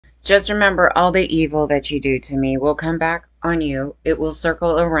Just remember, all the evil that you do to me will come back on you. It will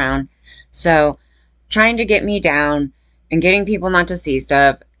circle around. So, trying to get me down and getting people not to see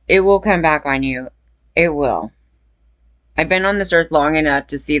stuff, it will come back on you. It will. I've been on this earth long enough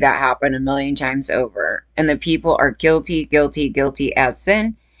to see that happen a million times over. And the people are guilty, guilty, guilty as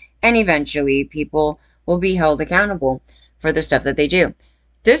sin. And eventually, people will be held accountable for the stuff that they do.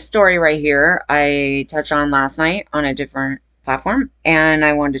 This story right here, I touched on last night on a different platform, and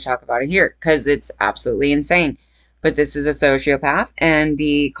I wanted to talk about it here because it's absolutely insane. But this is a sociopath, and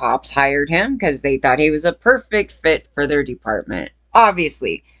the cops hired him because they thought he was a perfect fit for their department.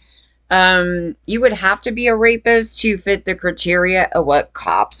 Obviously, you would have to be a rapist to fit the criteria of what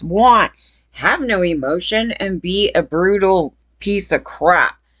cops want. Have no emotion and be a brutal piece of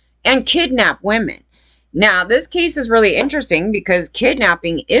crap and kidnap women. Now, this case is really interesting because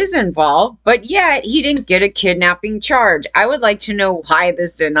kidnapping is involved, but yet he didn't get a kidnapping charge. I would like to know why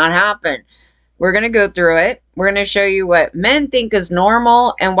this did not happen. We're going to go through it. We're going to show you what men think is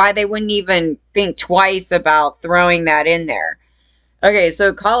normal and why they wouldn't even think twice about throwing that in there. Okay,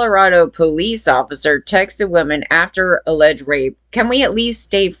 so Colorado police officer texted women after alleged rape. Can we at least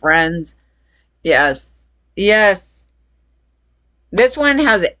stay friends? Yes. Yes. This one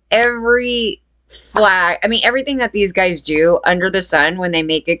has every flag. I mean, everything that these guys do under the sun when they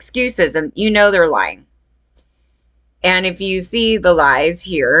make excuses. And you know they're lying. And if you see the lies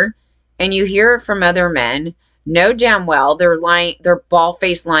here and you hear it from other men, know damn well they're lying. They're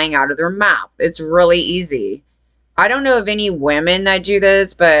bald-faced lying out of their mouth. It's really easy. I don't know of any women that do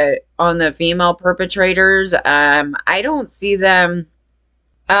this, but on the female perpetrators, I don't see them.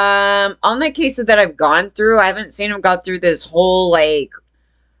 On the cases that I've gone through, I haven't seen them go through this whole like,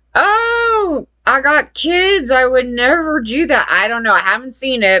 oh, I got kids. I would never do that. I don't know. I haven't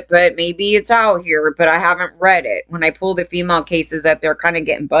seen it, but maybe it's out here, but I haven't read it. When I pull the female cases up, they're kind of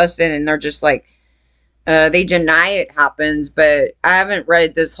getting busted and they're just like, they deny it happens, but I haven't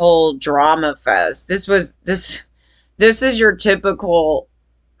read this whole drama fest. This is your typical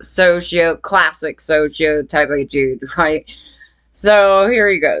classic socio type of dude, right? So here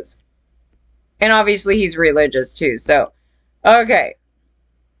he goes. And obviously he's religious too. So, okay.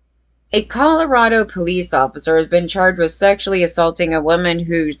 A Colorado police officer has been charged with sexually assaulting a woman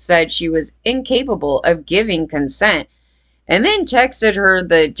who said she was incapable of giving consent and then texted her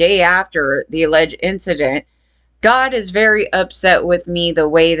the day after the alleged incident. God is very upset with me the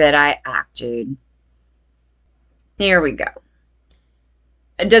way that I acted. Here we go.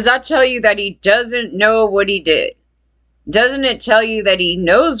 Does that tell you that he doesn't know what he did? Doesn't it tell you that he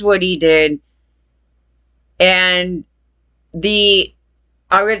knows what he did? And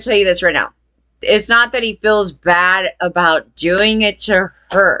I'm going to tell you this right now. It's not that he feels bad about doing it to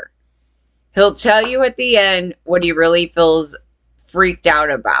her. He'll tell you at the end what he really feels freaked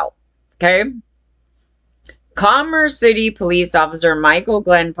out about. Okay? Commerce City police officer Michael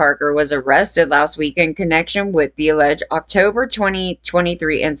Glenn Parker was arrested last week in connection with the alleged October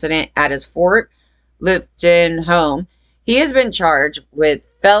 2023 incident at his Fort Lipton home. He has been charged with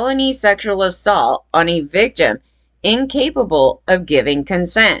felony sexual assault on a victim incapable of giving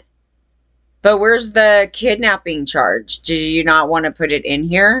consent. But where's the kidnapping charge? Do you not want to put it in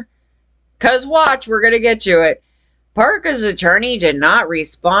here? Because watch, we're going to get to it. Parker's attorney did not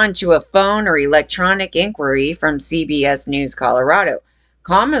respond to a phone or electronic inquiry from CBS News Colorado.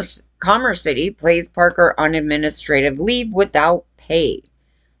 Commerce City placed Parker on administrative leave without pay.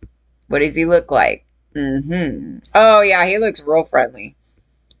 What does he look like? Oh, yeah, he looks real friendly.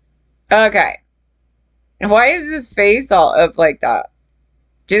 Okay. Why is his face all up like that?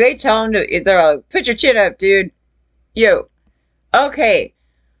 Do they tell him to... They're like, put your chin up, dude. Yo. Okay.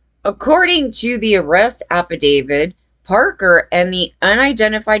 According to the arrest affidavit, Parker and the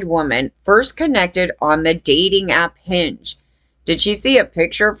unidentified woman first connected on the dating app Hinge. Did she see a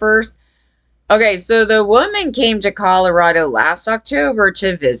picture first? Okay, so the woman came to Colorado last October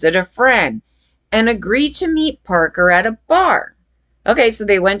to visit a friend and agreed to meet Parker at a bar. Okay, so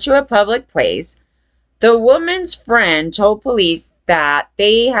they went to a public place. The woman's friend told police that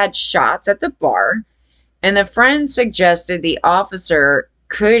they had shots at the bar, and the friend suggested the officer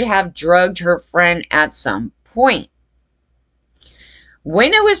could have drugged her friend at some point.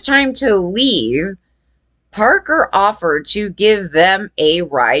 When it was time to leave, Parker offered to give them a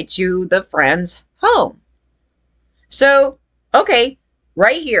ride to the friend's home. So, okay,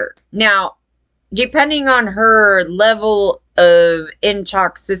 right here. Now, depending on her level of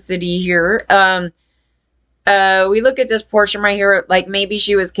intoxicity here, we look at this portion right here, like maybe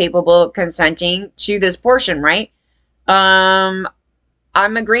she was capable of consenting to this portion, right?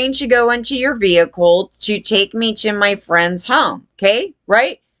 I'm agreeing to go into your vehicle to take me to my friend's home. Okay,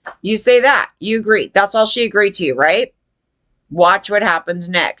 right? You say that. You agree. That's all she agreed to, right? Watch what happens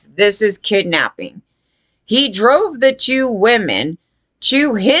next. This is kidnapping. He drove the two women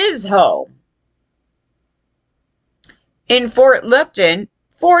to his home in Fort Lupton,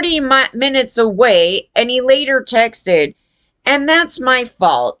 40 minutes away, and he later texted, "And that's my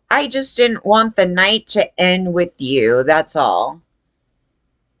fault. I just didn't want the night to end with you. That's all."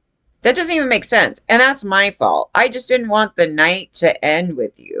 That doesn't even make sense. And that's my fault. I just didn't want the night to end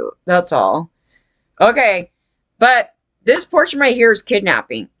with you. That's all. Okay. But this portion right here is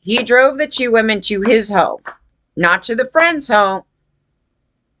kidnapping. He drove the two women to his home, not to the friend's home,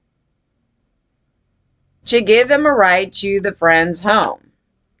 to give them a ride to the friend's home.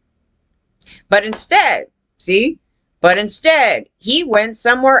 But instead, see? But instead, he went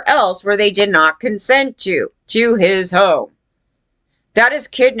somewhere else where they did not consent to his home. That is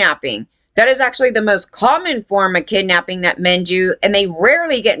kidnapping. That is actually the most common form of kidnapping that men do, and they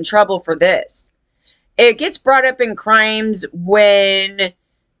rarely get in trouble for this. It gets brought up in crimes when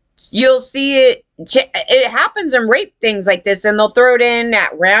you'll see it. It happens in rape things like this, and they'll throw it in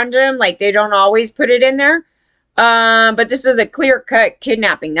at random, like they don't always put it in there. But this is a clear-cut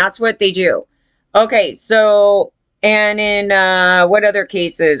kidnapping. That's what they do. Okay, so, and in what other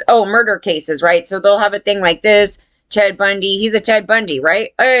cases? Oh, murder cases, right? So they'll have a thing like this. Ted Bundy, he's a Ted Bundy,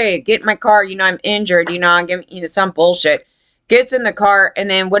 right? Hey, get in my car, I'm injured, give me, some bullshit. Gets in the car, and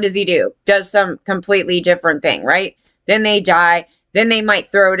then what does he do? Does some completely different thing, right? Then they die, then they might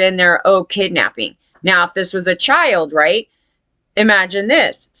throw it in there, oh, kidnapping. Now, if this was a child, right? Imagine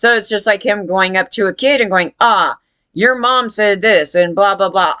this. So it's just like him going up to a kid and going, your mom said this, and blah, blah,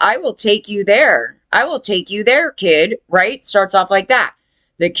 blah. I will take you there. I will take you there, kid, right? Starts off like that.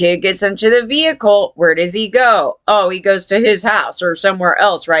 The kid gets into the vehicle. Where does he go? Oh, he goes to his house or somewhere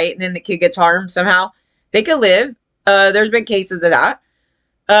else, right? And then the kid gets harmed somehow. They could live. There's been cases of that.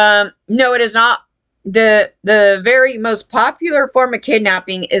 No, it is not. The very most popular form of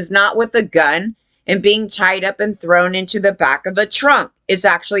kidnapping is not with a gun and being tied up and thrown into the back of a trunk. It's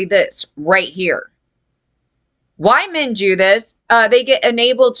actually this right here. Why men do this? They get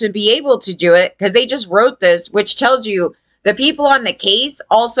enabled to be able to do it because they just wrote this, which tells you the people on the case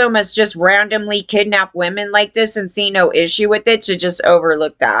also must just randomly kidnap women like this and see no issue with it to just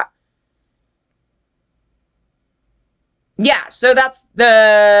overlook that. Yeah, so that's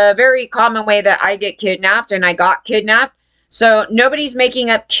the very common way that I get kidnapped and I got kidnapped. So nobody's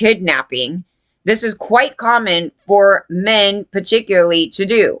making up kidnapping. This is quite common for men particularly to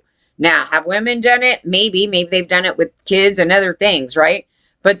do. Now, have women done it? Maybe they've done it with kids and other things, right?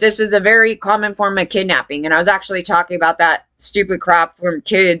 But this is a very common form of kidnapping. And I was actually talking about that stupid crap from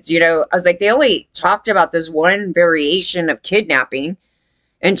kids, I was like, they only talked about this one variation of kidnapping.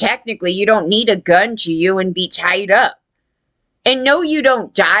 And technically, you don't need a gun to you and be tied up. And no, you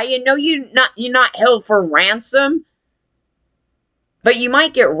don't die. And no, you're not held for ransom. But you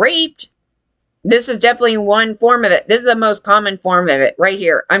might get raped. This is definitely one form of it. This is the most common form of it right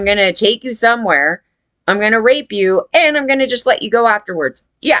here. I'm going to take you somewhere. I'm going to rape you, and I'm going to just let you go afterwards.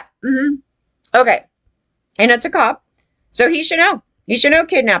 Yeah. Okay. And it's a cop. So he should know. He should know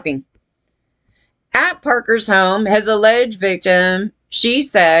kidnapping. At Parker's home, his alleged victim, she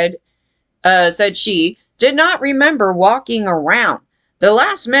said she did not remember walking around. The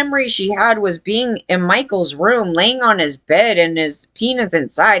last memory she had was being in Michael's room, laying on his bed and his penis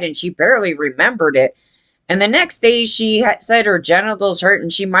inside, and she barely remembered it. And the next day, she said her genitals hurt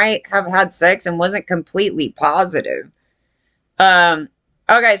and she might have had sex and wasn't completely positive.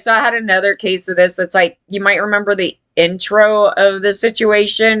 Okay, so I had another case of this. It's like, you might remember the intro of the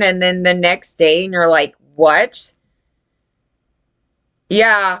situation and then the next day and you're like, what?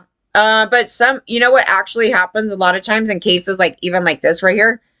 Yeah. But what actually happens a lot of times in cases like even like this right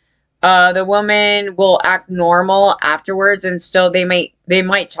here, the woman will act normal afterwards and still they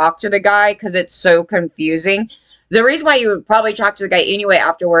might talk to the guy because it's so confusing. The reason why you would probably talk to the guy anyway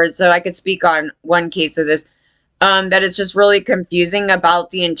afterwards, so I could speak on one case of this, that it's just really confusing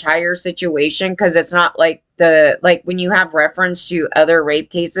about the entire situation because it's not like when you have reference to other rape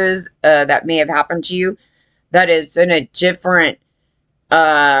cases that may have happened to you, that is in a different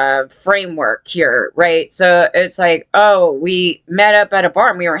framework here, right? So it's like, oh, we met up at a bar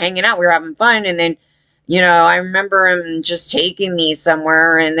and we were hanging out, we were having fun, and then I remember him just taking me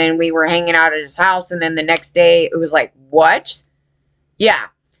somewhere, and then we were hanging out at his house, and then the next day it was like, what? Yeah.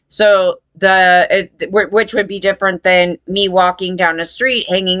 So which would be different than me walking down the street,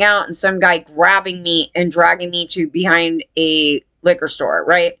 hanging out, and some guy grabbing me and dragging me to behind a liquor store,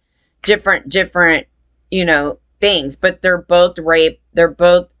 right? Different, things, but they're both rape. They're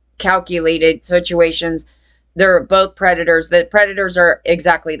both calculated situations They're both predators. The predators are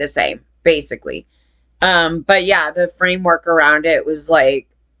exactly the same, basically. But yeah, the framework around it was like,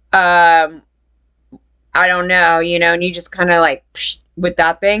 I don't know, and you just kind of like with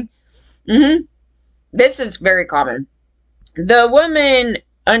that thing. This is very common. The woman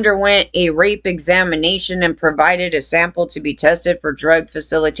underwent a rape examination and provided a sample to be tested for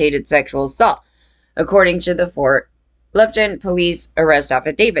drug-facilitated sexual assault, according to the Fort Lupton police arrest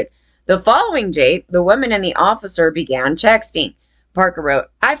affidavit. The following day, the woman and the officer began texting. Parker wrote,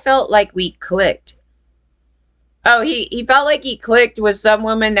 I felt like we clicked. Oh, he felt like he clicked with some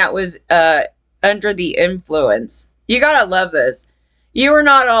woman that was under the influence. You gotta love this. You were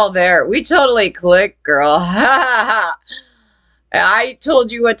not all there. We totally clicked, girl. Ha ha ha. I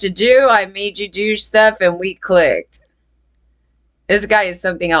told you what to do. I made you do stuff and we clicked. This guy is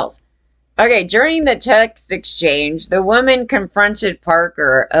something else. Okay, during the text exchange, the woman confronted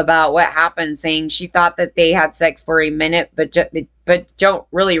Parker about what happened, saying she thought that they had sex for a minute, but don't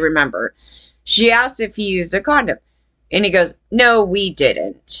really remember. She asked if he used a condom, and he goes, no, we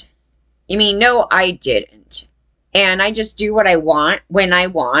didn't. You mean, no, I didn't. And I just do what I want when I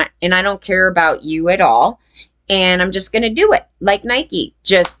want, and I don't care about you at all. And I'm just going to do it like Nike.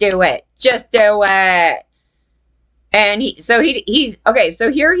 Just do it. Just do it. And he's okay. So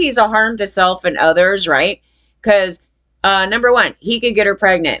here he's a harm to self and others, right? Because number one, he could get her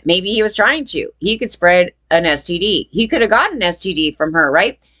pregnant. Maybe he was trying to. He could spread an STD. He could have gotten an STD from her,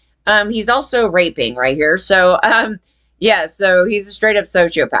 right? He's also raping right here. So yeah. So he's a straight up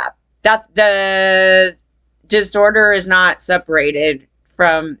sociopath. That the disorder is not separated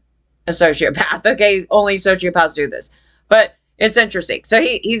from a sociopath. Okay, only sociopaths do this, but it's interesting. So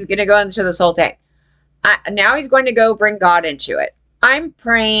he's gonna go into this whole thing. Now he's going to go bring God into it. I'm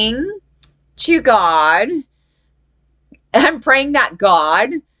praying to God. I'm praying that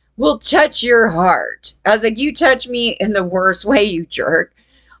God will touch your heart. I was like, you touch me in the worst way, you jerk.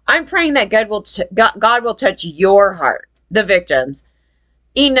 I'm praying that God will touch your heart, the victims,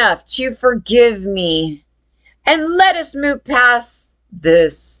 enough to forgive me and let us move past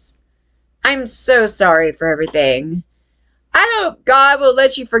this. I'm so sorry for everything. I hope God will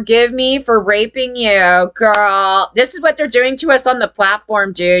let you forgive me for raping you, girl. This is what they're doing to us on the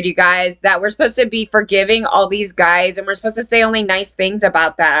platform, dude, you guys, that we're supposed to be forgiving all these guys and we're supposed to say only nice things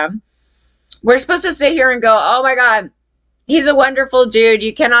about them. We're supposed to sit here and go, oh my God, he's a wonderful dude.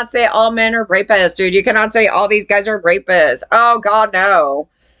 You cannot say all men are rapists, dude. You cannot say all these guys are rapists. Oh God, no.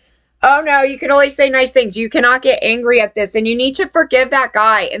 Oh no, you can only say nice things. You cannot get angry at this and you need to forgive that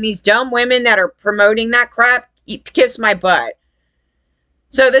guy and these dumb women that are promoting that crap. Kiss my butt.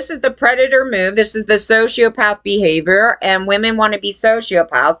 So this is the predator move. This is the sociopath behavior, and women want to be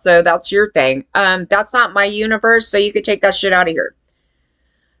sociopaths, so that's your thing. That's not my universe, so you could take that shit out of here.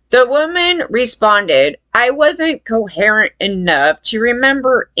 The woman responded, I wasn't coherent enough to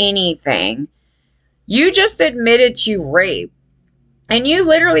remember anything. You just admitted to rape, and you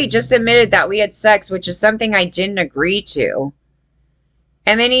literally just admitted that we had sex, which is something I didn't agree to.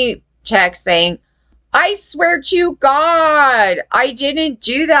 And then he texts saying, I swear to God, I didn't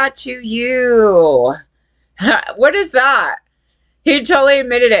do that to you. What is that? He totally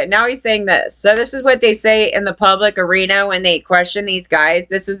admitted it. Now he's saying this. So this is what they say in the public arena when they question these guys.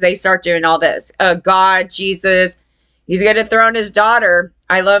 They start doing all this. God, Jesus, he's going to throw in his daughter.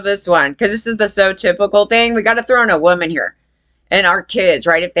 I love this one because this is the so typical thing. We got to throw in a woman here and our kids,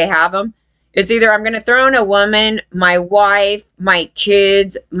 right? If they have them. It's either I'm going to throw in a woman, my wife, my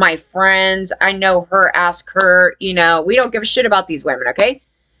kids, my friends. I know her, ask her. We don't give a shit about these women, okay?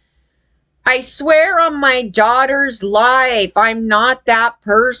 I swear on my daughter's life, I'm not that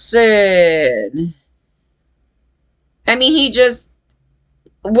person. I mean,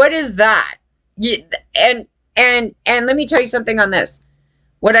 what is that? And let me tell you something on this.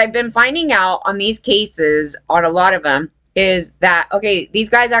 What I've been finding out on these cases, on a lot of them, is that, okay, these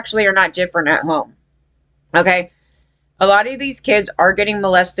guys actually are not different at home. Okay? A lot of these kids are getting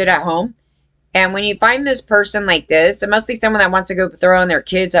molested at home. And when you find this person like this, and mostly someone that wants to go throw in their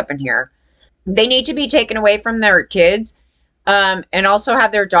kids up in here, they need to be taken away from their kids and also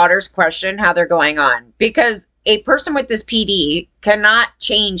have their daughters question how they're going on. Because a person with this PD cannot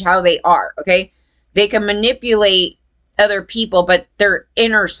change how they are, okay? They can manipulate other people, but their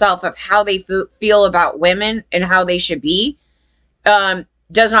inner self of how they feel about women and how they should be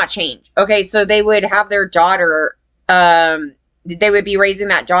does not change. Okay, so they would have their daughter, they would be raising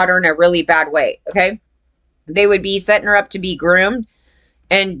that daughter in a really bad way, okay? They would be setting her up to be groomed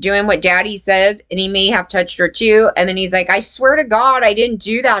and doing what daddy says, and he may have touched her too, and then he's like, I swear to God, I didn't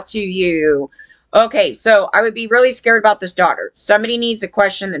do that to you. Okay, so I would be really scared about this daughter. Somebody needs to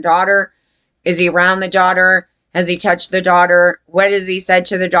question the daughter. Is he around the daughter? Has he touched the daughter? What has he said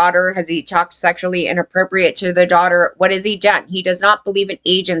to the daughter? Has he talked sexually inappropriate to the daughter? What has he done? He does not believe in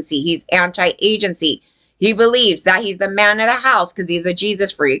agency. He's anti-agency. He believes that he's the man of the house because he's a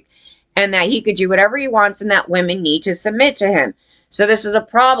Jesus freak and that he could do whatever he wants and that women need to submit to him. So this is a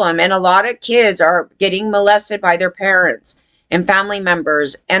problem. And a lot of kids are getting molested by their parents and family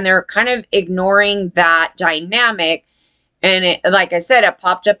members, and they're kind of ignoring that dynamic. And it, like I said, it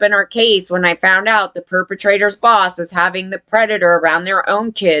popped up in our case when I found out the perpetrator's boss is having the predator around their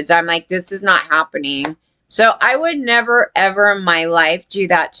own kids. I'm like, this is not happening. So I would never, ever in my life do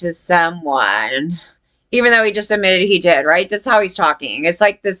that to someone, even though he just admitted he did, right? That's how he's talking. It's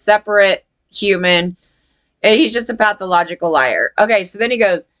like this separate human. And he's just a pathological liar. Okay, so then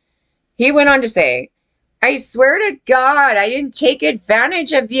he went on to say, I swear to God, I didn't take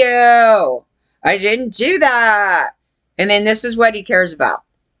advantage of you. I didn't do that. And then this is what he cares about.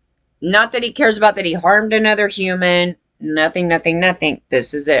 Not that he cares about that he harmed another human. Nothing, nothing, nothing.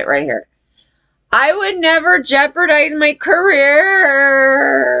 This is it right here. I would never jeopardize my career.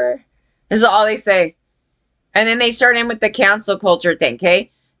 This is all they say. And then they start in with the cancel culture thing,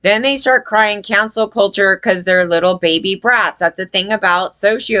 okay? Then they start crying cancel culture because they're little baby brats. That's the thing about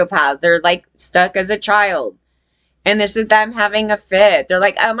sociopaths. They're like stuck as a child. And this is them having a fit. They're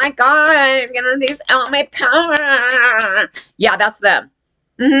like, oh my God, I'm going to lose out my power. Yeah, that's them.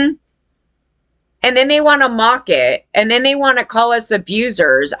 And then they want to mock it. And then they want to call us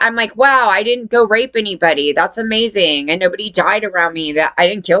abusers. I'm like, wow, I didn't go rape anybody. That's amazing. And nobody died around me. That I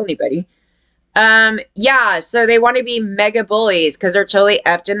didn't kill anybody. Yeah, so they want to be mega bullies because they're totally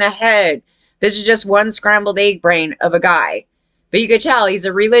effed in the head. This is just one scrambled egg brain of a guy. But you could tell he's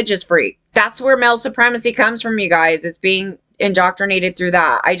a religious freak. That's where male supremacy comes from, you guys. It's being indoctrinated through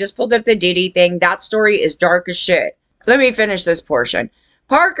that. I just pulled up the Diddy thing. That story is dark as shit. Let me finish this portion.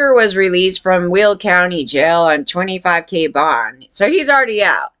 Parker was released from Will County Jail on $25,000 bond. So he's already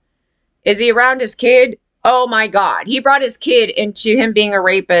out. Is he around his kid? Oh my God. He brought his kid into him being a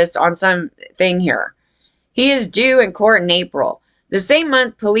rapist on something here. He is due in court in April. The same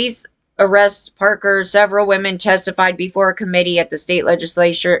month, police arrest Parker. Several women testified before a committee at the state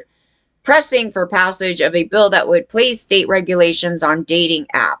legislature pressing for passage of a bill that would place state regulations on dating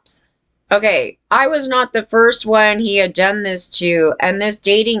apps. Okay, I was not the first one he had done this to, and this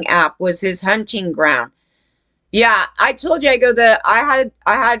dating app was his hunting ground. Yeah, I told you I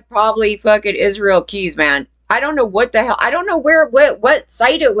had probably fucking Israel keys, man. I don't know what the hell. I don't know what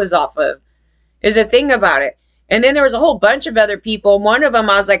site it was off of. Is the thing about it. And then there was a whole bunch of other people. One of them,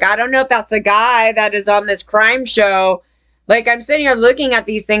 I was like, I don't know if that's a guy that is on this crime show. Like, I'm sitting here looking at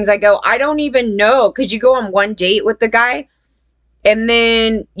these things. I go, I don't even know. Because you go on one date with the guy. And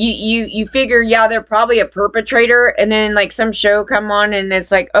then you figure, yeah, they're probably a perpetrator. And then, like, some show come on. And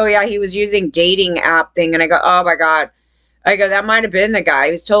it's like, oh, yeah, he was using dating app thing. And I go, oh, my God. I go, that might have been the guy.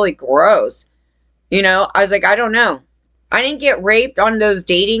 He was totally gross. You know, I was like, I don't know. I didn't get raped on those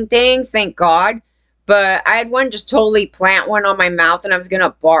dating things, thank God. But I had one just totally plant one on my mouth and I was going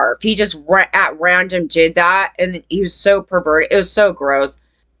to barf. He just at random did that. And he was so perverted. It was so gross.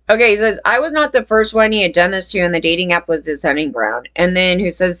 Okay, he says, I was not the first one he had done this to, and the dating app was his hunting ground. And then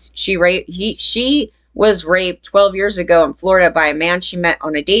who says she was raped 12 years ago in Florida by a man she met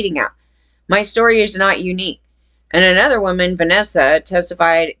on a dating app. My story is not unique. And another woman, Vanessa,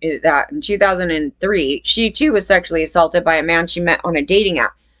 testified that in 2003, she too was sexually assaulted by a man she met on a dating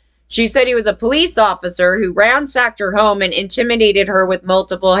app. She said he was a police officer who ransacked her home and intimidated her with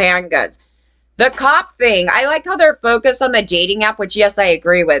multiple handguns. The cop thing, I like how they're focused on the dating app, which yes, I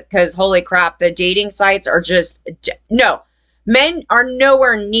agree with, because holy crap, the dating sites are just, no. Men are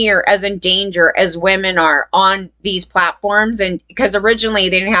nowhere near as in danger as women are on these platforms. And because originally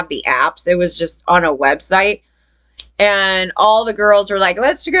they didn't have the apps, it was just on a website. And all the girls were like,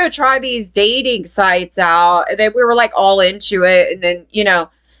 let's go try these dating sites out. And then we were like all into it. And then, you know,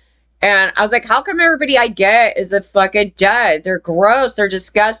 and I was like, how come everybody I get is a fucking dud? They're gross, they're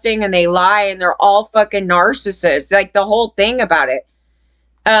disgusting, and they lie, and they're all fucking narcissists. Like, the whole thing about it.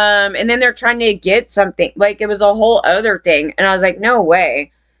 And then they're trying to get something. Like, it was a whole other thing. And I was like, no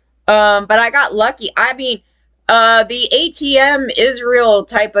way. But I got lucky. I mean, the ATM Israel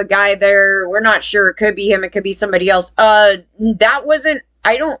type of guy there, we're not sure. It could be him. It could be somebody else. That wasn't,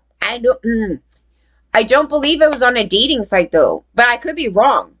 I don't believe it was on a dating site, though. But I could be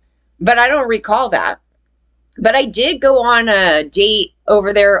wrong. But I don't recall that. But I did go on a date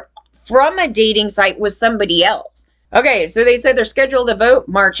over there from a dating site with somebody else. Okay, so they said they're scheduled to vote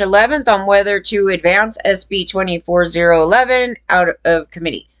March 11th on whether to advance SB 24011 out of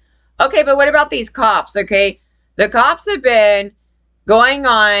committee. Okay, but what about these cops, okay? The cops have been going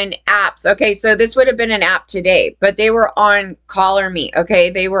on apps. Okay, so this would have been an app today, but they were on Collar Me. Okay,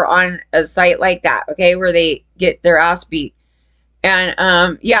 they were on a site like that. Okay, where they get their ass beat.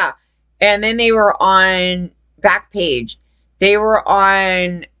 And yeah, and then they were on Backpage. They were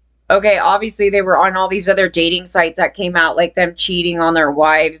on, okay, obviously they were on all these other dating sites that came out, like them cheating on their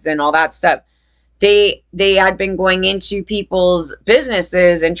wives and all that stuff. They had been going into people's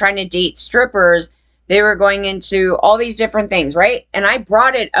businesses and trying to date strippers. They were going into all these different things, right? And I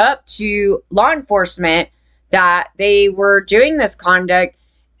brought it up to law enforcement that they were doing this conduct.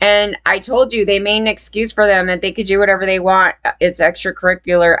 And I told you they made an excuse for them that they could do whatever they want. It's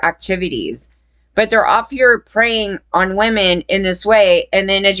extracurricular activities. But they're off here preying on women in this way. And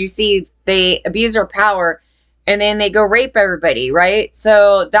then as you see, they abuse their power and then they go rape everybody, right?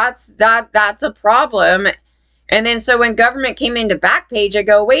 So that's a problem. And then so when government came into Backpage, I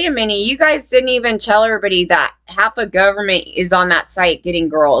go, wait a minute, you guys didn't even tell everybody that half of government is on that site getting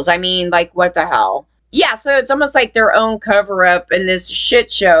girls. I mean, like, what the hell? Yeah, so it's almost like their own cover-up in this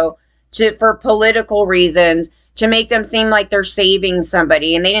shit show for political reasons to make them seem like they're saving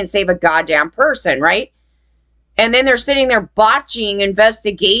somebody, and they didn't save a goddamn person, right? And then they're sitting there botching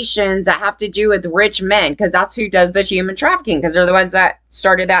investigations that have to do with rich men, because that's who does the human trafficking, because they're the ones that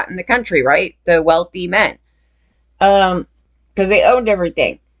started that in the country, right? The wealthy men. Because they owned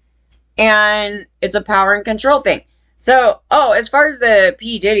everything. And it's a power and control thing. So, as far as the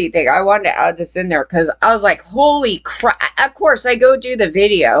P. Diddy thing, I wanted to add this in there because I was like, holy crap. Of course, I go do the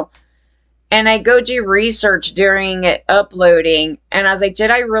video and I go do research during it uploading. And I was like, did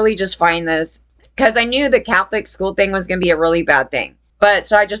I really just find this? Because I knew the Catholic school thing was going to be a really bad thing. But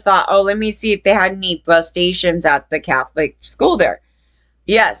so I just thought, let me see if they had any bus stations at the Catholic school there.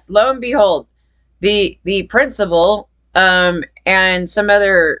 Yes, lo and behold, the principal and some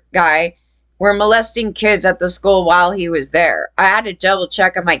other guy were molesting kids at the school while he was there. I had to double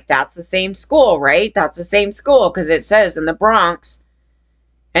check. I'm like, that's the same school, right? That's the same school because it says in the Bronx.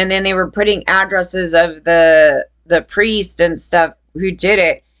 And then they were putting addresses of the priest and stuff who did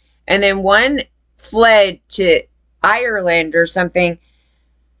it. And then one fled to Ireland or something.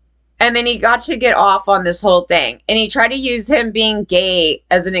 And then he got to get off on this whole thing. And he tried to use him being gay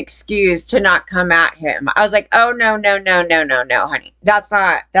as an excuse to not come at him. I was like, oh, no, honey. That's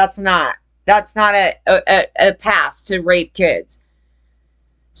not a pass to rape kids.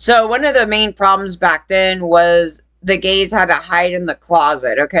 So one of the main problems back then was the gays had to hide in the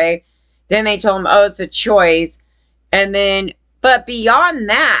closet, okay? Then they told him, it's a choice. And then, but beyond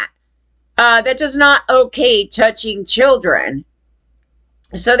that, that does not okay touching children.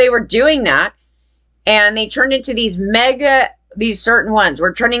 So they were doing that, and they turned into these certain ones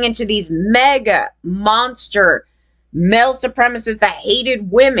were turning into these mega monster male supremacists that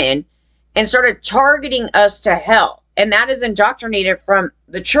hated women and started targeting us to hell. And that is indoctrinated from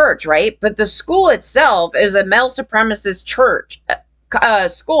the church, right? But the school itself is a male supremacist church,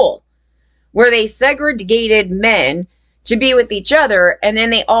 school, where they segregated men to be with each other, and then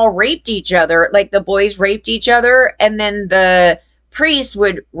they all raped each other, like the boys raped each other, and then the priests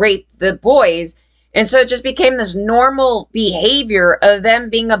would rape the boys. And so it just became this normal behavior of them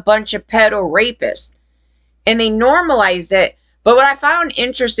being a bunch of pedo rapists. And they normalized it. But what I found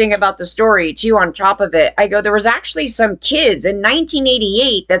interesting about the story, too, on top of it, I go, there was actually some kids in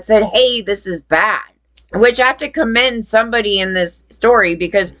 1988 that said, hey, this is bad. Which I have to commend somebody in this story,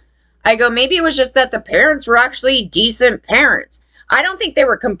 because I go, maybe it was just that the parents were actually decent parents. I don't think they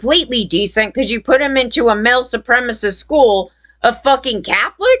were completely decent, because you put them into a male supremacist school of fucking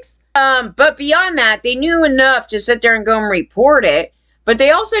Catholics. But beyond that, they knew enough to sit there and go and report it. But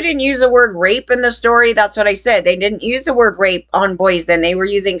they also didn't use the word rape in the story. That's what I said. They didn't use the word rape on boys then. They were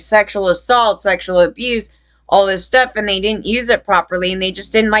using sexual assault, sexual abuse, all this stuff, and they didn't use it properly. And they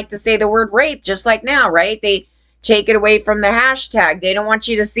just didn't like to say the word rape, just like now, right? They take it away from the hashtag. They don't want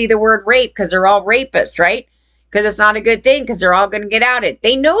you to see the word rape because they're all rapists, right? Because it's not a good thing because they're all going to get outed.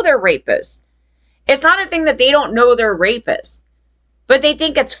 They know they're rapists. It's not a thing that they don't know they're rapists. But they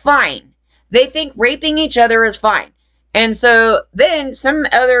think it's fine. They think raping each other is fine. And so then some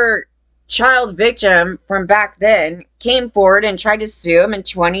other child victim from back then came forward and tried to sue him in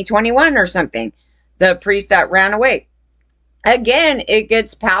 2021 or something. The priest that ran away. Again, it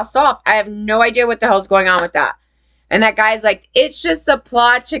gets passed off. I have no idea what the hell's going on with that. And that guy's like, it's just a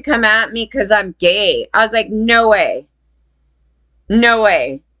plot to come at me because I'm gay. I was like, no way. No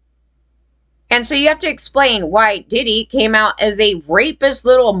way. And so you have to explain why Diddy came out as a rapist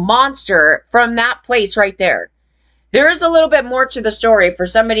little monster from that place right there. There is a little bit more to the story for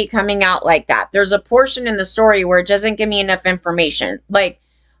somebody coming out like that. There's a portion in the story where it doesn't give me enough information. Like,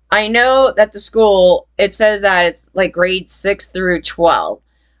 I know that the school, it says that it's like grades 6 through 12.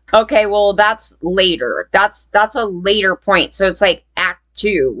 Okay, well, that's later. That's a later point. So it's like Act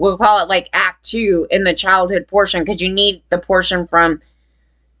 2. We'll call it like Act 2 in the childhood portion, because you need the portion from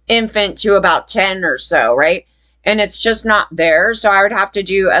infant to about 10 or so, right? And it's just not there. So I would have to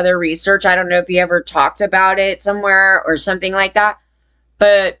do other research. I don't know if you ever talked about it somewhere or something like that.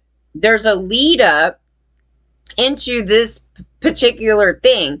 But there's a lead up into this particular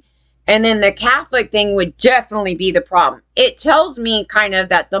thing. And then the Catholic thing would definitely be the problem. It tells me kind of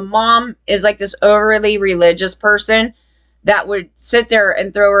that the mom is like this overly religious person that would sit there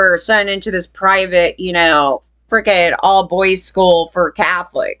and throw her son into this private, freaking all boys school for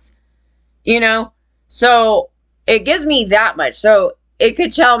Catholics, So it gives me that much. So it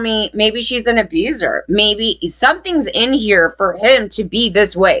could tell me maybe she's an abuser. Maybe something's in here for him to be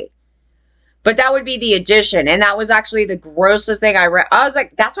this way. But that would be the addition. And that was actually the grossest thing I read. I was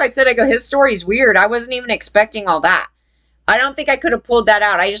like, that's why I said, his story's weird. I wasn't even expecting all that. I don't think I could have pulled that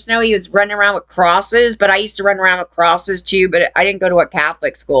out. I just know he was running around with crosses, but I used to run around with crosses too, but I didn't go to a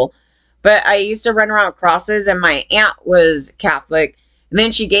Catholic school. But I used to run around with crosses, and my aunt was Catholic. And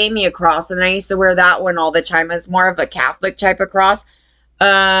then she gave me a cross, and I used to wear that one all the time. It was more of a Catholic type of cross.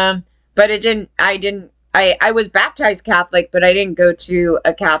 But I was baptized Catholic, but I didn't go to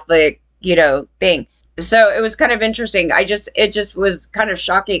a Catholic thing. So it was kind of interesting. It just was kind of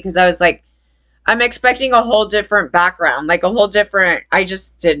shocking, because I was like, I'm expecting a whole different background, like a whole different, I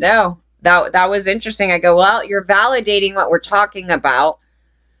just didn't know. That was interesting. I go, well, you're validating what we're talking about.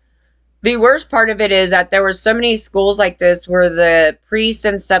 The worst part of it is that there were so many schools like this where the priests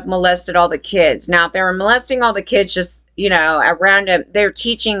and stuff molested all the kids. Now, if they were molesting all the kids just, at random, they're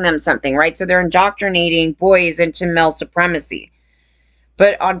teaching them something, right? So they're indoctrinating boys into male supremacy.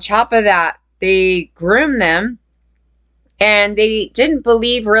 But on top of that, they groomed them, and they didn't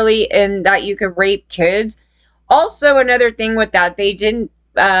believe really in that you could rape kids. Also, another thing with that,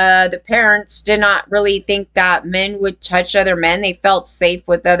 the parents did not really think that men would touch other men. They felt safe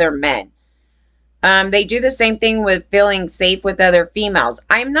with other men. They do the same thing with feeling safe with other females.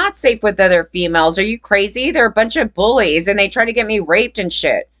 I'm not safe with other females. Are you crazy? They're a bunch of bullies, and they try to get me raped and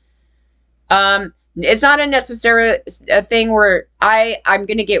shit. It's not a necessary a thing where I'm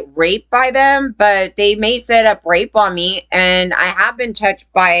going to get raped by them, but they may set up rape on me, and I have been touched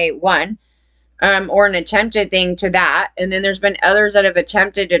by one, or an attempted thing to that. And then there's been others that have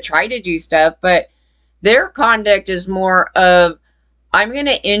attempted to try to do stuff, but their conduct is more of, I'm going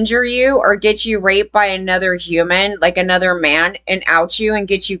to injure you or get you raped by another human, like another man, and out you and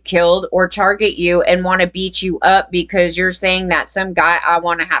get you killed, or target you and want to beat you up because you're saying that some guy I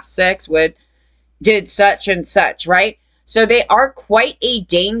want to have sex with did such and such, right? So they are quite a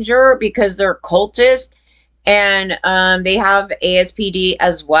danger because they're cultists, and they have ASPD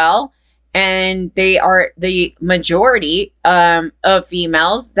as well. And they are the majority of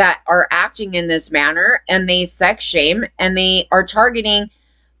females that are acting in this manner, and they sex shame, and they are targeting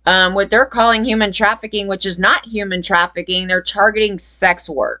what they're calling human trafficking, which is not human trafficking. They're targeting sex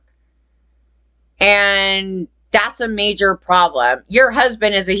work. And that's a major problem. Your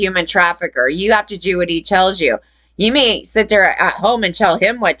husband is a human trafficker. You have to do what he tells you. You may sit there at home and tell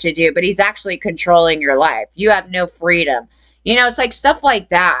him what to do, but he's actually controlling your life. You have no freedom. It's like stuff like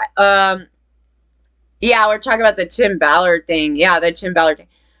that. Yeah, we're talking about the Tim Ballard thing. Yeah, the Tim Ballard thing.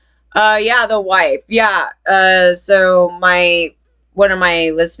 Yeah, the wife. Yeah. So one of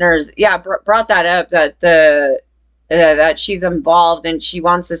my listeners, brought that up, that that she's involved and she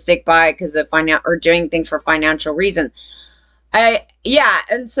wants to stick by because of doing things for financial reasons.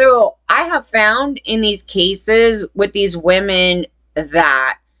 And so I have found in these cases with these women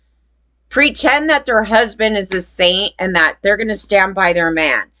that pretend that their husband is the saint and that they're going to stand by their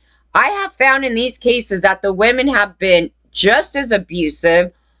man. I have found in these cases that the women have been just as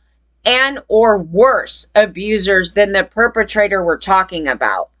abusive and or worse abusers than the perpetrator we're talking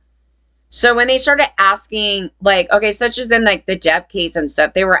about. So when they started asking, like, okay, such as in like the Depp case and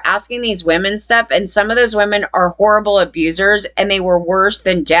stuff, they were asking these women stuff, and some of those women are horrible abusers, and they were worse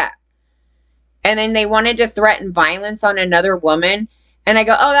than Depp. And then they wanted to threaten violence on another woman. And I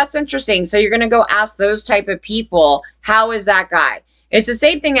go, oh, that's interesting. So you're going to go ask those type of people, how is that guy? It's the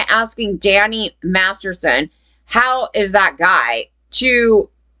same thing as asking Danny Masterson, how is that guy, to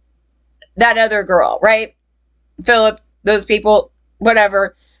that other girl, right? Philip, those people,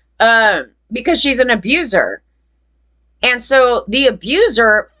 whatever. Because she's an abuser. And so the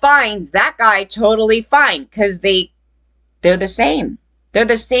abuser finds that guy totally fine because they're the same. They're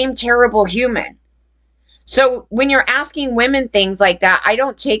the same terrible human. So when you're asking women things like that, I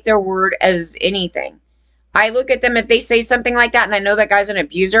don't take their word as anything. I look at them, if they say something like that and I know that guy's an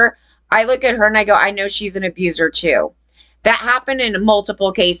abuser, I look at her and I go, I know she's an abuser too. That happened in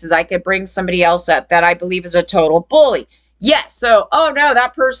multiple cases. I could bring somebody else up that I believe is a total bully. Yes, so, oh no,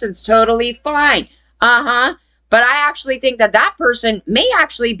 that person's totally fine. Uh-huh. But I actually think that that person may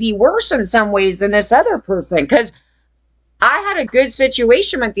actually be worse in some ways than this other person, because I had a good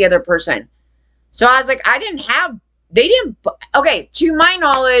situation with the other person. So I was like, okay, to my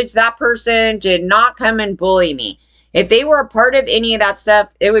knowledge, that person did not come and bully me. If they were a part of any of that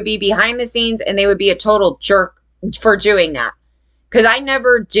stuff, it would be behind the scenes and they would be a total jerk for doing that. Because I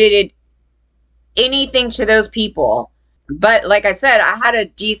never did anything to those people. But like I said, I had a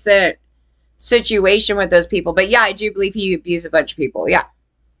decent situation with those people. But yeah, I do believe he abused a bunch of people. Yeah.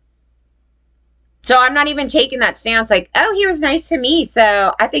 So I'm not even taking that stance like, oh, he was nice to me,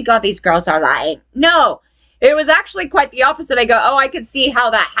 so I think all these girls are lying. No, it was actually quite the opposite. I go, oh, I could see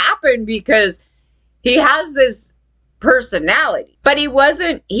how that happened because he has this personality. But he was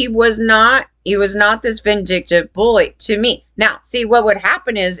not this vindictive bully to me. Now, see, what would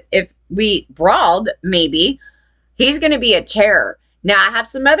happen is if we brawled, maybe, he's going to be a terror. Now, I have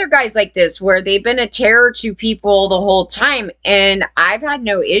some other guys like this where they've been a terror to people the whole time, and I've had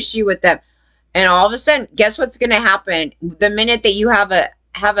no issue with them. And all of a sudden, guess what's going to happen? The minute that you have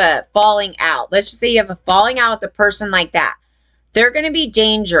a falling out, let's just say you have a falling out with a person like that, they're going to be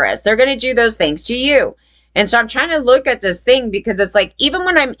dangerous. They're going to do those things to you. And so I'm trying to look at this thing because it's like, even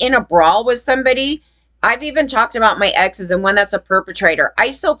when I'm in a brawl with somebody, I've even talked about my exes and one that's a perpetrator.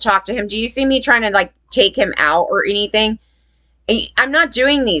 I still talk to him. Do you see me trying to like take him out or anything? I'm not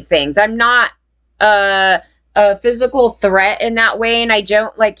doing these things. I'm not a physical threat in that way, and I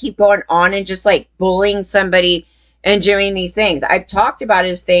don't like keep going on and just like bullying somebody and doing these things. I've talked about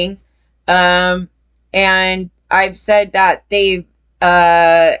his things, and I've said that they've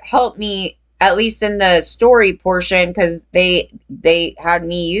helped me at least in the story portion because they had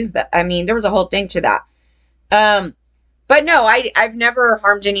me use that. I mean, there was a whole thing to that. But no, I've never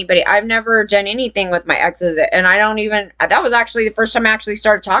harmed anybody. I've never done anything with my exes, and I don't even. That was actually the first time I actually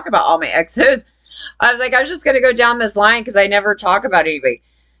started talking about all my exes. I was like, I was just going to go down this line because I never talk about anybody.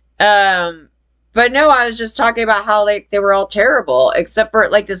 But no, I was just talking about how like they were all terrible, except for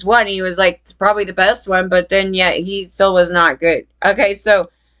like this one. He was like probably the best one, but then yeah, he still was not good. Okay,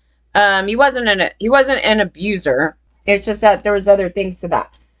 so he wasn't an abuser. It's just that there was other things to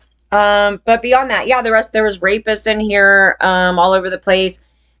that. But beyond that, yeah, there was rapists in here, all over the place.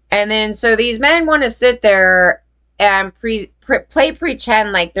 And then, so these men want to sit there and play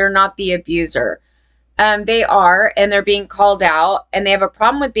pretend like they're not the abuser. They are, and they're being called out, and they have a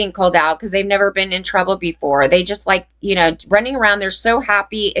problem with being called out because they've never been in trouble before. They just like, running around. They're so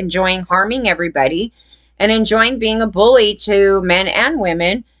happy, enjoying harming everybody and enjoying being a bully to men and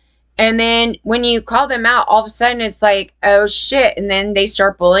women. And then when you call them out, all of a sudden it's like, oh shit. And then they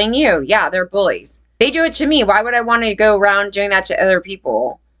start bullying you. Yeah, they're bullies. They do it to me. Why would I want to go around doing that to other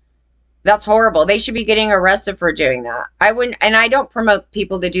people? That's horrible. They should be getting arrested for doing that. I wouldn't, and I don't promote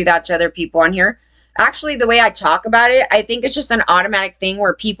people to do that to other people on here. Actually, the way I talk about it, I think it's just an automatic thing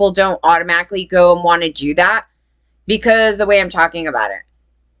where people don't automatically go and want to do that because the way I'm talking about it.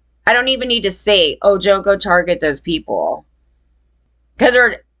 I don't even need to say, oh, don't go target those people. Because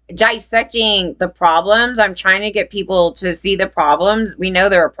they're dissecting the problems. I'm trying to get people to see the problems. We know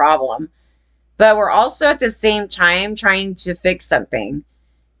they're a problem. But we're also at the same time trying to fix something.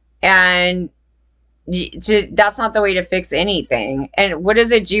 And that's not the way to fix anything. And what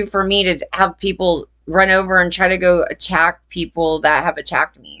does it do for me to have people run over and try to go attack people that have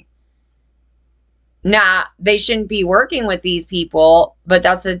attacked me? Nah, they shouldn't be working with these people, but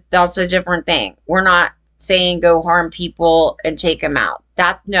that's a different thing. We're not saying go harm people and take them out.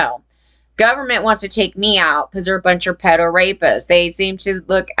 No. Government wants to take me out because they're a bunch of pedo rapists. They seem to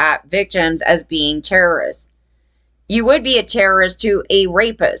look at victims as being terrorists. You would be a terrorist to a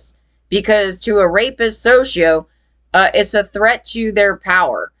rapist, because to a rapist socio, it's a threat to their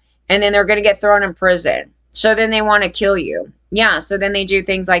power. And then they're going to get thrown in prison. So then they want to kill you. Yeah, so then they do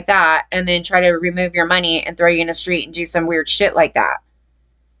things like that and then try to remove your money and throw you in the street and do some weird shit like that.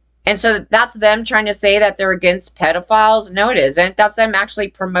 And so that's them trying to say that they're against pedophiles. No, it isn't. That's them actually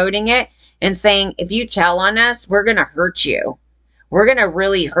promoting it and saying, if you tell on us, we're going to hurt you. We're going to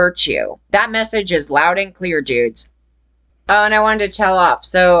really hurt you. That message is loud and clear, dudes. Oh, and I wanted to tell off,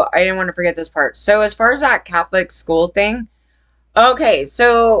 so I didn't want to forget this part. So as far as that Catholic school thing, okay,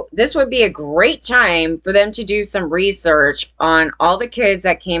 so this would be a great time for them to do some research on all the kids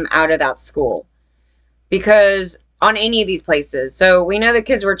that came out of that school. Because on any of these places. So we know the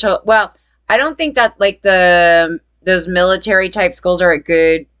kids were told, well, I don't think that like those military type schools are a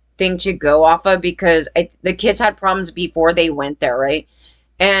good thing to go off of because the kids had problems before they went there, right?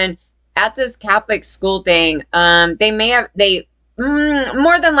 And at this Catholic school thing, they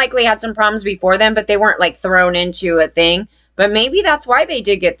more than likely had some problems before then, but they weren't like thrown into a thing. But maybe that's why they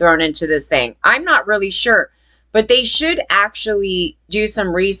did get thrown into this thing. I'm not really sure. But they should actually do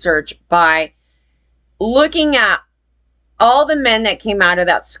some research by looking at all the men that came out of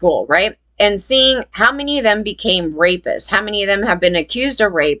that school, right? And seeing how many of them became rapists, how many of them have been accused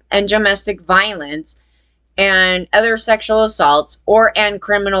of rape and domestic violence and other sexual assaults and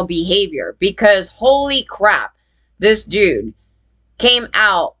criminal behavior. Because holy crap, this dude came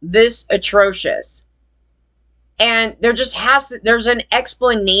out this atrocious. And there's an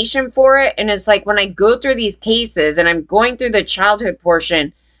explanation for it. And it's like when I go through these cases and I'm going through the childhood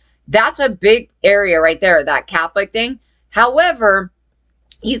portion, that's a big area right there, that Catholic thing. However,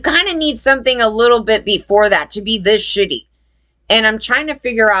 you kind of need something a little bit before that to be this shitty. And I'm trying to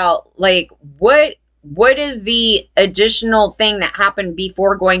figure out, like, what is the additional thing that happened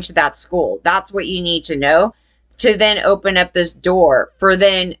before going to that school? That's what you need to know to then open up this door for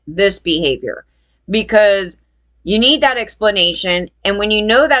then this behavior. Because you need that explanation. And when you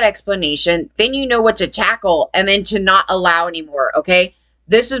know that explanation, then you know what to tackle and then to not allow anymore, okay?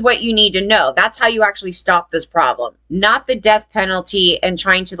 This is what you need to know. That's how you actually stop this problem. Not the death penalty and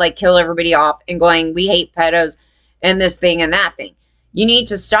trying to like kill everybody off and going, we hate pedos and this thing and that thing. You need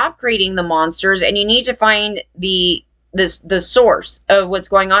to stop creating the monsters and you need to find the source of what's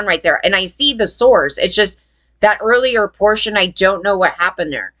going on right there. And I see the source. It's just that earlier portion, I don't know what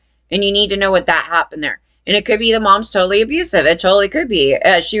happened there. And you need to know what that happened there. And it could be the mom's totally abusive. It totally could be.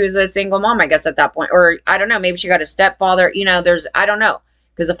 She was a single mom, I guess, at that point. Or, I don't know, maybe she got a stepfather. You know, I don't know.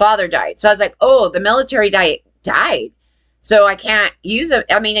 Because the father died. So I was like, oh, the military died. So I can't use it.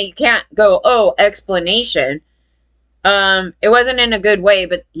 I mean, you can't go, oh, explanation. It wasn't in a good way,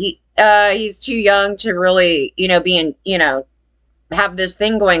 but he's too young to really, have this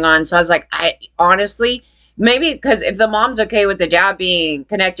thing going on. So I was like, I honestly, maybe because if the mom's okay with the dad being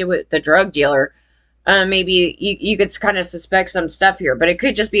connected with the drug dealer, maybe you could kind of suspect some stuff here, but it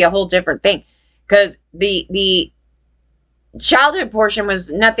could just be a whole different thing. Because the childhood portion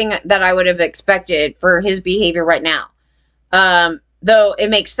was nothing that I would have expected for his behavior right now. Though it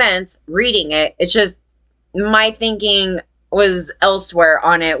makes sense reading it. It's just my thinking was elsewhere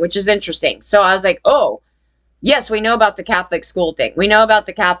on it, which is interesting. So I was like, oh, yes, we know about the Catholic school thing. We know about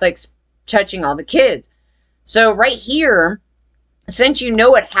the Catholics touching all the kids. So right here, since you know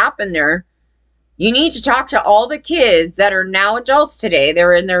what happened there, you need to talk to all the kids that are now adults today.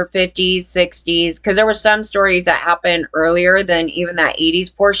 They're in their 50s, 60s, because there were some stories that happened earlier than even that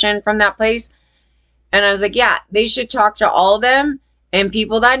 80s portion from that place. And I was like, yeah, they should talk to all of them and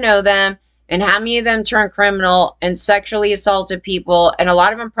people that know them and how many of them turned criminal and sexually assaulted people. And a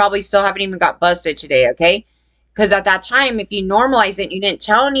lot of them probably still haven't even got busted today, okay? Because at that time, if you normalize it and you didn't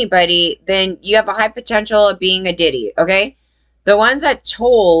tell anybody, then you have a high potential of being a Diddy, okay? The ones that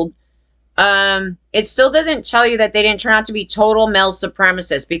told... it still doesn't tell you that they didn't turn out to be total male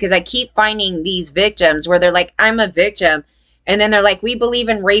supremacists, because I keep finding these victims where they're like, I'm a victim. And then they're like, we believe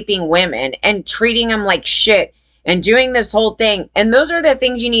in raping women and treating them like shit and doing this whole thing. And those are the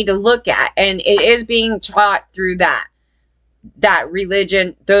things you need to look at. And it is being taught through that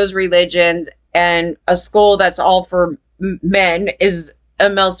religion, those religions, and a school that's all for men is a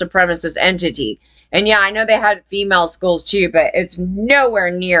male supremacist entity. And yeah, I know they had female schools too, but it's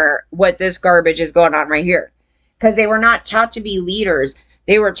nowhere near what this garbage is going on right here. Because they were not taught to be leaders.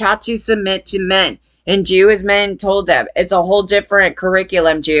 They were taught to submit to men and do as men told them. It's a whole different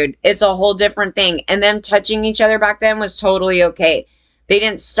curriculum, dude. It's a whole different thing. And them touching each other back then was totally okay. They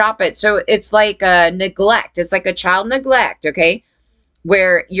didn't stop it. So it's like a neglect. It's like a child neglect, okay?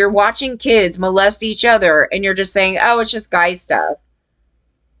 Where you're watching kids molest each other and you're just saying, oh, it's just guy stuff.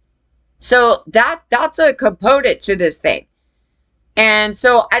 So that's a component to this thing. And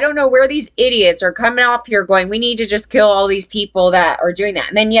so I don't know where these idiots are coming off here going, we need to just kill all these people that are doing that.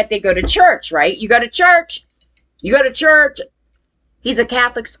 And then yet they go to church, right? You go to church. You go to church. He's a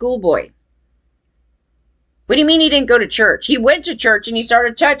Catholic schoolboy. What do you mean he didn't go to church? He went to church and he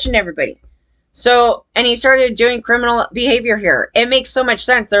started touching everybody. So, and he started doing criminal behavior here. It makes so much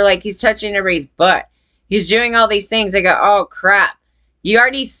sense. They're like, he's touching everybody's butt. He's doing all these things. They go, oh, crap. You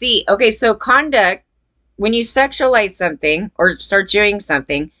already see, okay, so conduct, when you sexualize something or start doing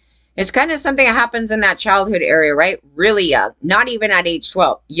something, it's kind of something that happens in that childhood area, right? Really young, not even at age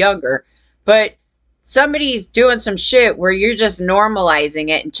 12, younger. But somebody's doing some shit where you're just normalizing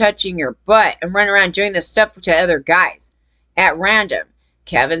it and touching your butt and running around doing this stuff to other guys at random.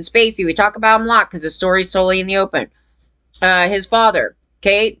 Kevin Spacey, we talk about him a lot because the story's totally in the open. His father,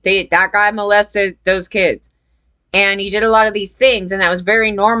 Okay, that guy molested those kids. And he did a lot of these things, and that was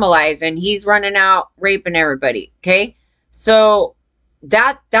very normalized, and he's running out raping everybody. Okay? So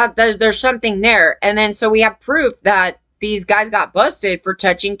there's something there. And then so we have proof that these guys got busted for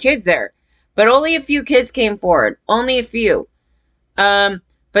touching kids there. But only a few kids came forward. Only a few.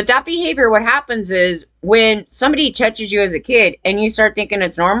 But that behavior, what happens is when somebody touches you as a kid and you start thinking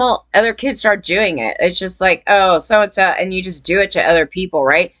it's normal, other kids start doing it. It's just like, oh, so-and-so, and you just do it to other people,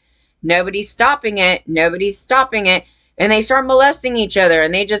 right? Nobody's stopping it. Nobody's stopping it. And they start molesting each other,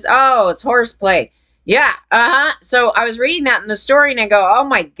 and they just, oh, it's horseplay. Yeah, So I was reading that in the story, and I go, oh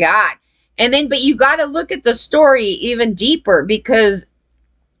my God. And then, but you got to look at the story even deeper, because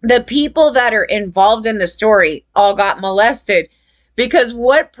the people that are involved in the story all got molested. Because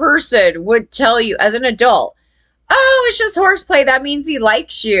what person would tell you as an adult, oh, it's just horseplay, that means he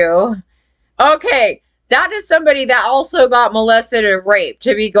likes you? Okay, that is somebody that also got molested and raped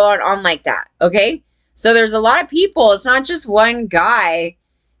to be going on like that, okay? So there's a lot of people. It's not just one guy.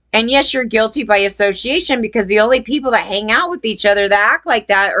 And yes, you're guilty by association, because the only people that hang out with each other that act like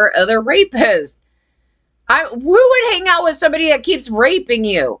that are other rapists. Who would hang out with somebody that keeps raping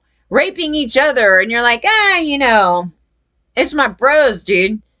you? Raping each other, and you're like, you know, it's my bros,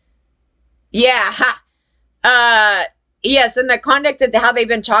 dude. Yeah. Yes, and the conduct of how they've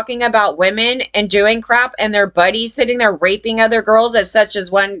been talking about women and doing crap, and their buddies sitting there raping other girls, as such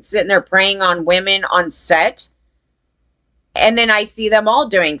as one sitting there preying on women on set. And then I see them all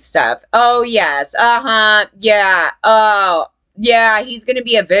doing stuff. Oh, yes. Yeah. Oh, yeah, he's going to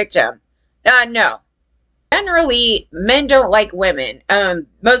be a victim. No. Generally, men don't like women.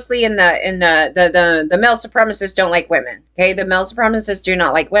 Mostly in the male supremacists don't like women. Okay, the male supremacists do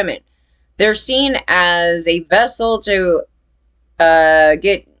not like women. They're seen as a vessel to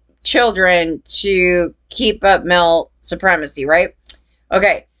get children to keep up male supremacy, right?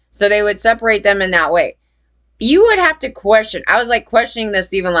 Okay, so they would separate them in that way. You would have to question. I was like questioning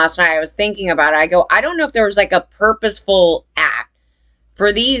this even last night. I was thinking about it. I go, I don't know if there was like a purposeful act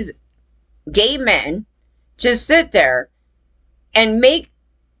for these gay men to sit there and make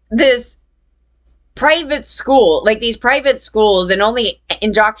this private school, like these private schools, and only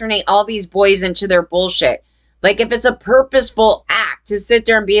indoctrinate all these boys into their bullshit. Like, if it's a purposeful act to sit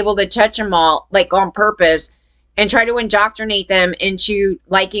there and be able to touch them all, like on purpose, and try to indoctrinate them into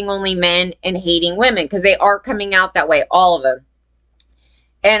liking only men and hating women, because they are coming out that way, all of them.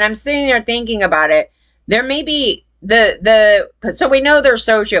 And I'm sitting there thinking about it. There may be so we know they're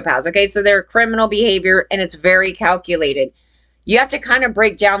sociopaths, okay? So they're criminal behavior, and it's very calculated. You have to kind of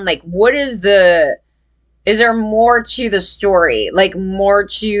break down, like, is there more to the story? Like, more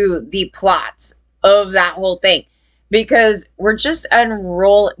to the plots of that whole thing? Because we're just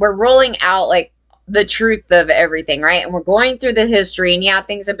we're rolling out, like, the truth of everything, right? And we're going through the history, and yeah,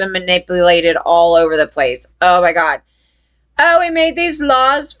 things have been manipulated all over the place. Oh my God. Oh, we made these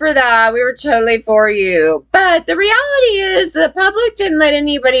laws for that. We were totally for you. But the reality is the public didn't let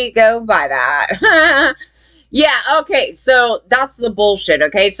anybody go by that. Yeah, okay, so that's the bullshit,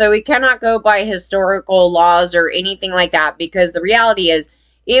 okay? So we cannot go by historical laws or anything like that, because the reality is,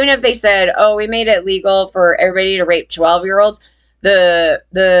 even if they said, oh, we made it legal for everybody to rape 12-year-olds,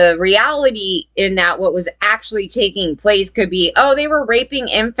 the reality in that, what was actually taking place could be, oh, they were raping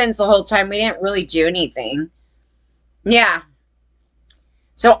infants the whole time. We didn't really do anything. Yeah.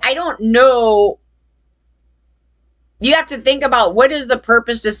 So I don't know. You have to think about, what is the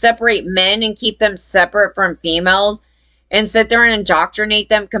purpose to separate men and keep them separate from females and sit there and indoctrinate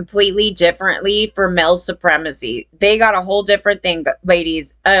them completely differently for male supremacy? They got a whole different thing,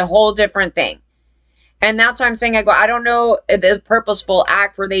 ladies, a whole different thing. And that's why I'm saying, I don't know the purposeful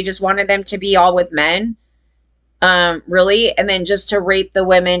act where they just wanted them to be all with men, really, and then just to rape the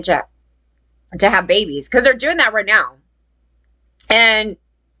women to have babies, because they're doing that right now. And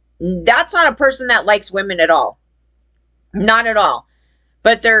that's not a person that likes women at all. Not at all.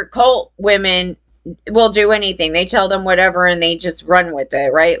 But their cult women will do anything. They tell them whatever, and they just run with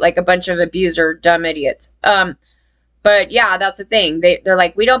it, right? Like a bunch of abuser, dumb idiots. But yeah, that's the thing. They're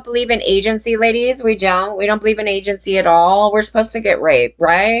like, we don't believe in agency, ladies. We don't believe in agency at all. We're supposed to get raped,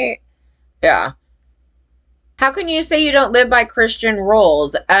 right? Yeah. How can you say you don't live by Christian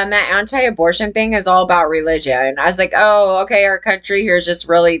rules? That anti-abortion thing is all about religion. I was like, oh, okay, our country here's just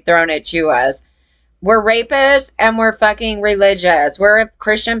really thrown it to us. We're rapists and we're fucking religious. We're a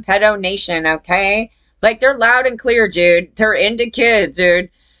Christian pedo nation, okay? Like, they're loud and clear, dude. They're into kids, dude.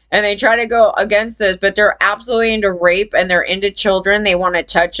 And they try to go against this, but they're absolutely into rape, and they're into children. They want to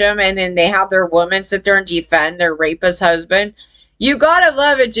touch them, and then they have their woman sit there and defend their rapist husband. You gotta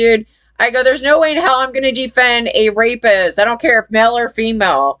love it, dude. I go, there's no way in hell I'm going to defend a rapist. I don't care if male or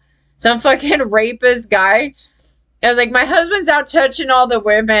female. Some fucking rapist guy. I was like, my husband's out touching all the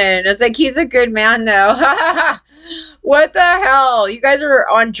women. It's like, he's a good man though. What the hell? You guys are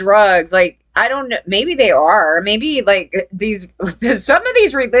on drugs. Like, I don't know. Maybe they are. Maybe like some of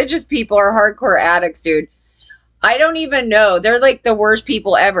these religious people are hardcore addicts, dude. I don't even know. They're like the worst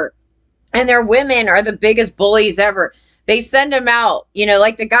people ever. And their women are the biggest bullies ever. They send them out,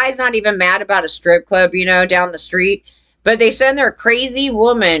 like the guy's not even mad about a strip club, down the street, but they send their crazy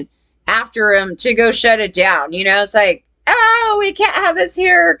woman after him to go shut it down. It's like, oh, we can't have this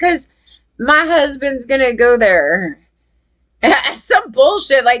here because my husband's going to go there. Some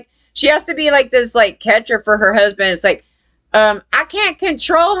bullshit. Like, she has to be like this, like, catcher for her husband. It's like, I can't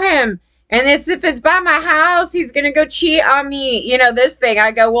control him. And if it's by my house, he's going to go cheat on me. This thing.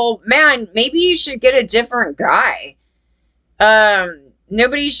 I go, well, man, maybe you should get a different guy.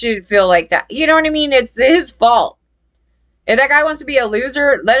 Nobody should feel like that. You know what I mean? It's his fault. If that guy wants to be a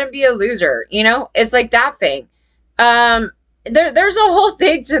loser, let him be a loser. It's like that thing. There's a whole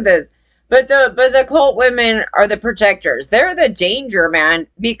thing to this. But the cult women are the protectors. They're the danger, man,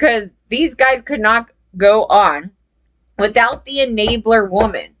 because these guys could not go on without the enabler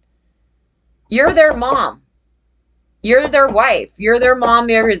woman. You're their mom. You're their wife. You're their mom.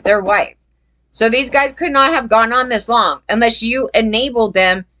 You're their wife. So these guys could not have gone on this long unless you enabled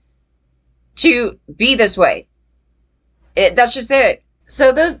them to be this way. That's just it.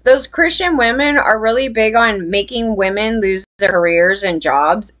 So those Christian women are really big on making women lose their careers and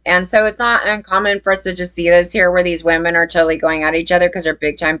jobs. And so it's not uncommon for us to just see this here where these women are totally going at each other because they're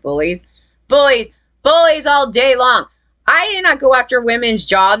big time bullies. Bullies all day long. I did not go after women's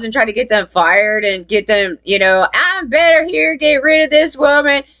jobs and try to get them fired and get them, I'm better here, get rid of this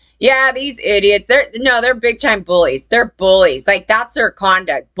woman. Yeah, these idiots, they're big time bullies. They're bullies. Like, that's their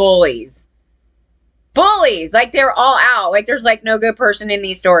conduct. Bullies. Like, they're all out. Like, there's like no good person in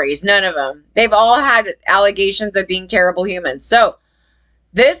these stories. None of them. They've all had allegations of being terrible humans. So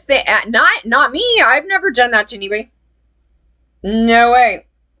this thing, not me. I've never done that to anybody. No way.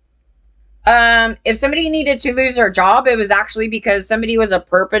 If somebody needed to lose their job, it was actually because somebody was a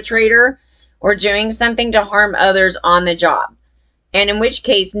perpetrator or doing something to harm others on the job. And in which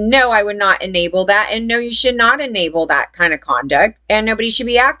case, no, I would not enable that. And no, you should not enable that kind of conduct. And nobody should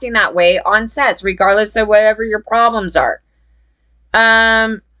be acting that way on sets, regardless of whatever your problems are.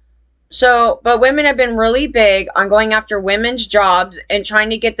 But women have been really big on going after women's jobs and trying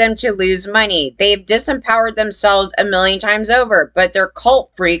to get them to lose money. They've disempowered themselves a million times over, but they're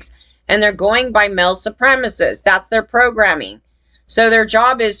cult freaks and they're going by male supremacists. That's their programming. So their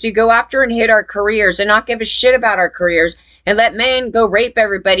job is to go after and hit our careers and not give a shit about our careers and let men go rape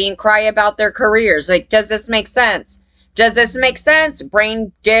everybody and cry about their careers. Like, does this make sense? Does this make sense?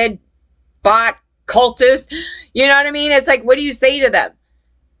 Brain dead, bot, cultist. You know what I mean? It's like, what do you say to them?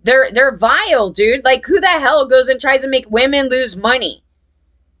 They're vile, dude. Like, who the hell goes and tries to make women lose money?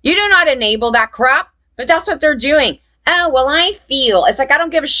 You do not enable that crap, but that's what they're doing. Oh, well, I feel. It's like, I don't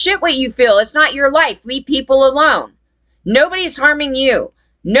give a shit what you feel. It's not your life. Leave people alone. Nobody's harming you.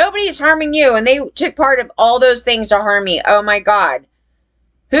 Nobody's harming you. And they took part of all those things to harm me. Oh, my God.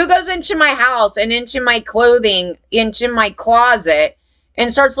 Who goes into my house and into my clothing, into my closet,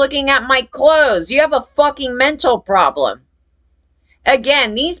 and starts looking at my clothes? You have a fucking mental problem.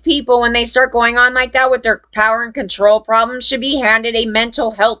 Again, these people, when they start going on like that with their power and control problems, should be handed a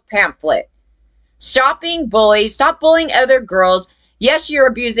mental health pamphlet. Stop being bullies. Stop bullying other girls. Yes, you're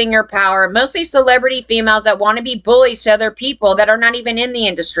abusing your power. Mostly celebrity females that want to be bullies to other people that are not even in the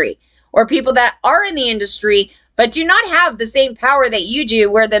industry. Or people that are in the industry but do not have the same power that you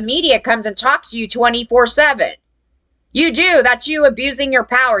do, where the media comes and talks to you 24/7. You do. That's you abusing your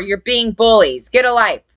power. You're being bullies. Get a life.